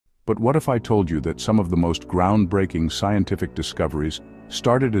But what if I told you that some of the most groundbreaking scientific discoveries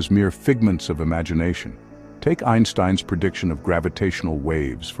started as mere figments of imagination? Take Einstein's prediction of gravitational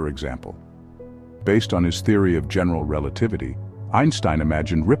waves, for example. Based on his theory of general relativity, Einstein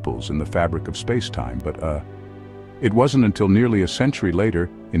imagined ripples in the fabric of space-time, but it wasn't until nearly a century later,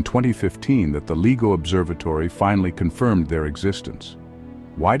 in 2015, that the LIGO Observatory finally confirmed their existence.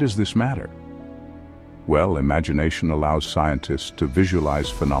 Why does this matter? Well, imagination allows scientists to visualize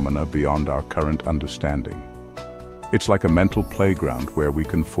phenomena beyond our current understanding. It's like a mental playground where we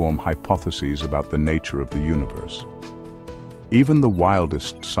can form hypotheses about the nature of the universe. Even the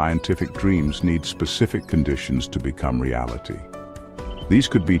wildest scientific dreams need specific conditions to become reality. These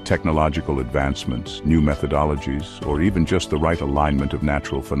could be technological advancements, new methodologies, or even just the right alignment of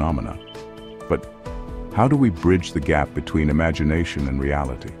natural phenomena. But how do we bridge the gap between imagination and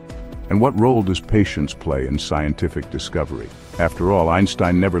reality? And what role does patience play in scientific discovery? After all,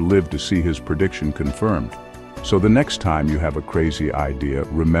 Einstein never lived to see his prediction confirmed. So the next time you have a crazy idea,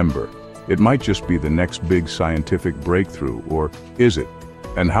 remember, it might just be the next big scientific breakthrough, or is it?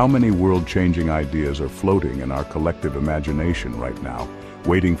 And how many world-changing ideas are floating in our collective imagination right now,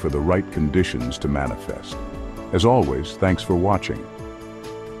 waiting for the right conditions to manifest? As always, thanks for watching.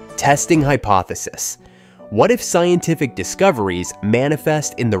 Testing hypothesis. What if scientific discoveries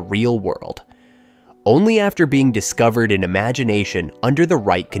manifest in the real world? Only after being discovered in imagination under the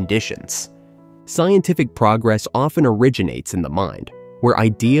right conditions. Scientific progress often originates in the mind, where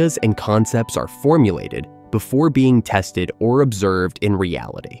ideas and concepts are formulated before being tested or observed in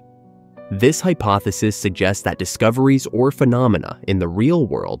reality. This hypothesis suggests that discoveries or phenomena in the real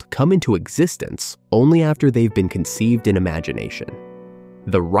world come into existence only after they've been conceived in imagination.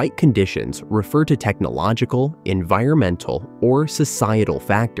 The right conditions refer to technological, environmental, or societal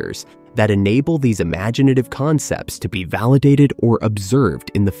factors that enable these imaginative concepts to be validated or observed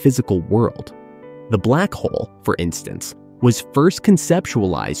in the physical world. The black hole, for instance, was first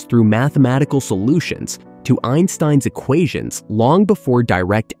conceptualized through mathematical solutions to Einstein's equations long before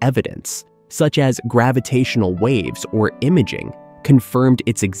direct evidence, such as gravitational waves or imaging, confirmed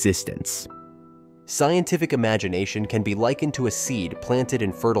its existence. Scientific imagination can be likened to a seed planted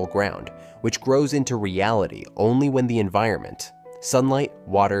in fertile ground, which grows into reality only when the environment, sunlight,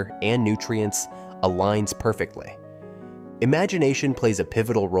 water, and nutrients, aligns perfectly. Imagination plays a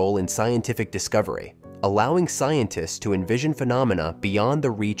pivotal role in scientific discovery, allowing scientists to envision phenomena beyond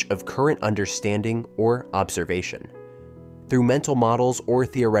the reach of current understanding or observation. Through mental models or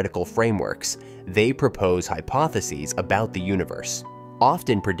theoretical frameworks, they propose hypotheses about the universe,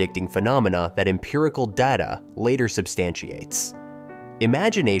 often predicting phenomena that empirical data later substantiates.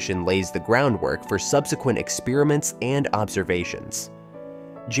 Imagination lays the groundwork for subsequent experiments and observations.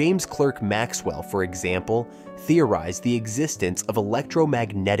 James Clerk Maxwell, for example, theorized the existence of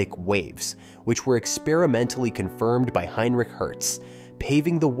electromagnetic waves, which were experimentally confirmed by Heinrich Hertz,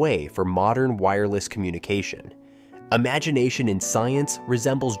 paving the way for modern wireless communication. Imagination in science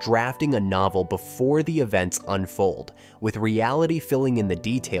resembles drafting a novel before the events unfold, with reality filling in the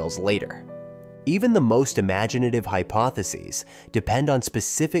details later. Even the most imaginative hypotheses depend on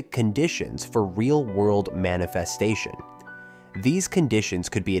specific conditions for real-world manifestation. These conditions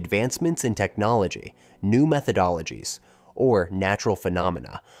could be advancements in technology, new methodologies, or natural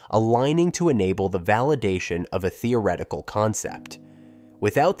phenomena, aligning to enable the validation of a theoretical concept.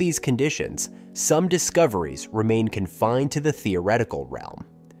 Without these conditions, some discoveries remain confined to the theoretical realm.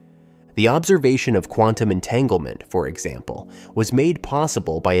 The observation of quantum entanglement, for example, was made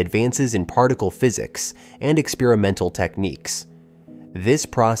possible by advances in particle physics and experimental techniques. This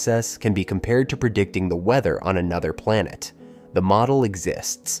process can be compared to predicting the weather on another planet. The model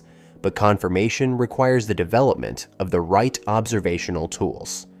exists, but confirmation requires the development of the right observational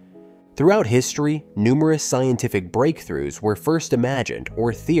tools. Throughout history, numerous scientific breakthroughs were first imagined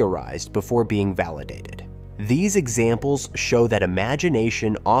or theorized before being validated. These examples show that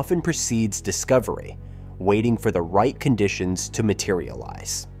imagination often precedes discovery, waiting for the right conditions to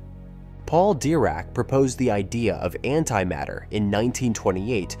materialize. Paul Dirac proposed the idea of antimatter in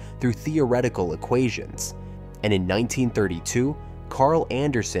 1928 through theoretical equations, and in 1932, Carl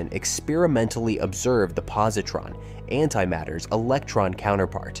Anderson experimentally observed the positron, antimatter's electron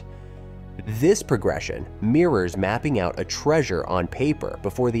counterpart. This progression mirrors mapping out a treasure on paper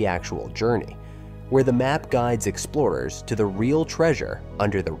before the actual journey, where the map guides explorers to the real treasure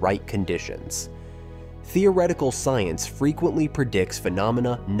under the right conditions. Theoretical science frequently predicts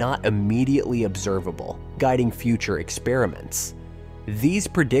phenomena not immediately observable, guiding future experiments. These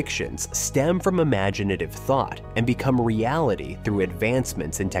predictions stem from imaginative thought and become reality through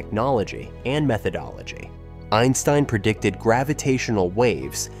advancements in technology and methodology. Einstein predicted gravitational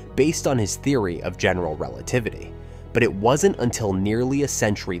waves based on his theory of general relativity, but it wasn't until nearly a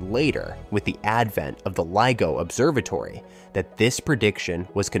century later, with the advent of the LIGO observatory, that this prediction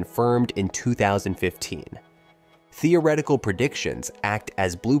was confirmed in 2015. Theoretical predictions act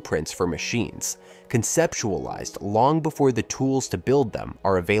as blueprints for machines, conceptualized long before the tools to build them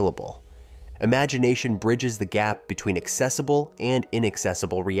are available. Imagination bridges the gap between accessible and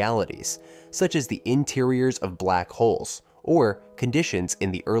inaccessible realities, such as the interiors of black holes or conditions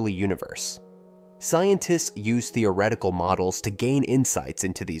in the early universe. Scientists use theoretical models to gain insights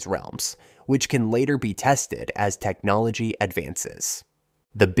into these realms, which can later be tested as technology advances.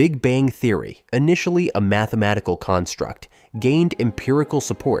 The Big Bang Theory, initially a mathematical construct, gained empirical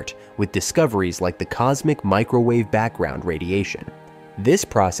support with discoveries like the cosmic microwave background radiation. This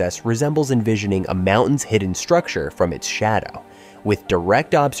process resembles envisioning a mountain's hidden structure from its shadow, with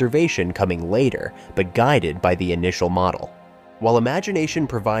direct observation coming later but guided by the initial model. While imagination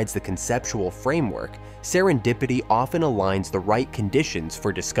provides the conceptual framework, serendipity often aligns the right conditions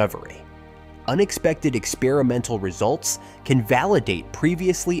for discovery. Unexpected experimental results can validate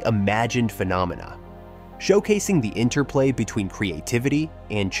previously imagined phenomena, showcasing the interplay between creativity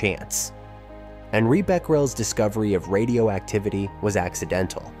and chance. Henri Becquerel's discovery of radioactivity was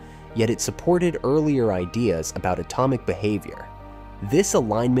accidental, yet it supported earlier ideas about atomic behavior. This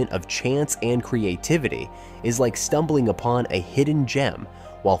alignment of chance and creativity is like stumbling upon a hidden gem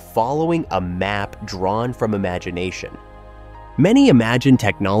while following a map drawn from imagination. Many imagined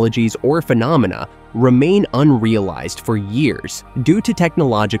technologies or phenomena remain unrealized for years due to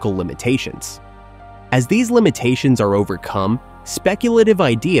technological limitations. As these limitations are overcome, speculative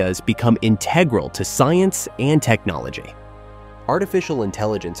ideas become integral to science and technology. Artificial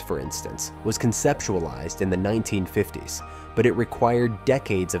intelligence, for instance, was conceptualized in the 1950s, but it required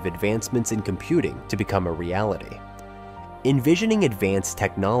decades of advancements in computing to become a reality. Envisioning advanced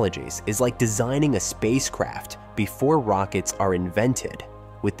technologies is like designing a spacecraft before rockets are invented,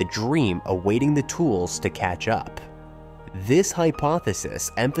 with the dream awaiting the tools to catch up. This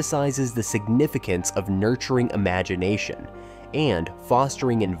hypothesis emphasizes the significance of nurturing imagination and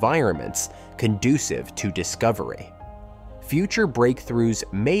fostering environments conducive to discovery. Future breakthroughs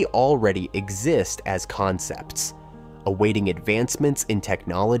may already exist as concepts, awaiting advancements in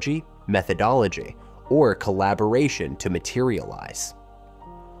technology, methodology, or collaboration to materialize.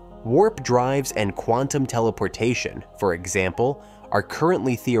 Warp drives and quantum teleportation, for example, are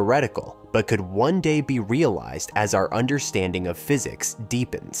currently theoretical but could one day be realized as our understanding of physics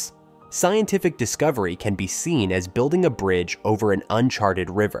deepens. Scientific discovery can be seen as building a bridge over an uncharted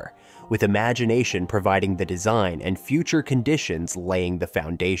river, with imagination providing the design and future conditions laying the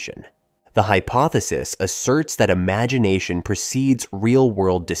foundation. The hypothesis asserts that imagination precedes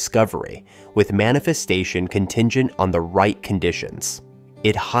real-world discovery, with manifestation contingent on the right conditions.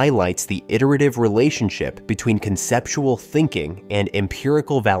 It highlights the iterative relationship between conceptual thinking and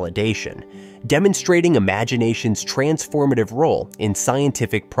empirical validation, demonstrating imagination's transformative role in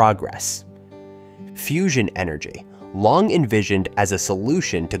scientific progress. Fusion energy, long envisioned as a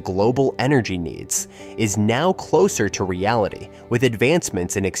solution to global energy needs, is now closer to reality with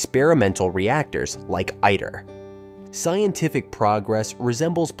advancements in experimental reactors like ITER. Scientific progress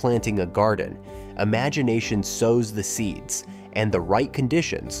resembles planting a garden. Imagination sows the seeds, and the right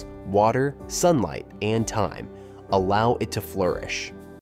conditions, water, sunlight, and time, allow it to flourish.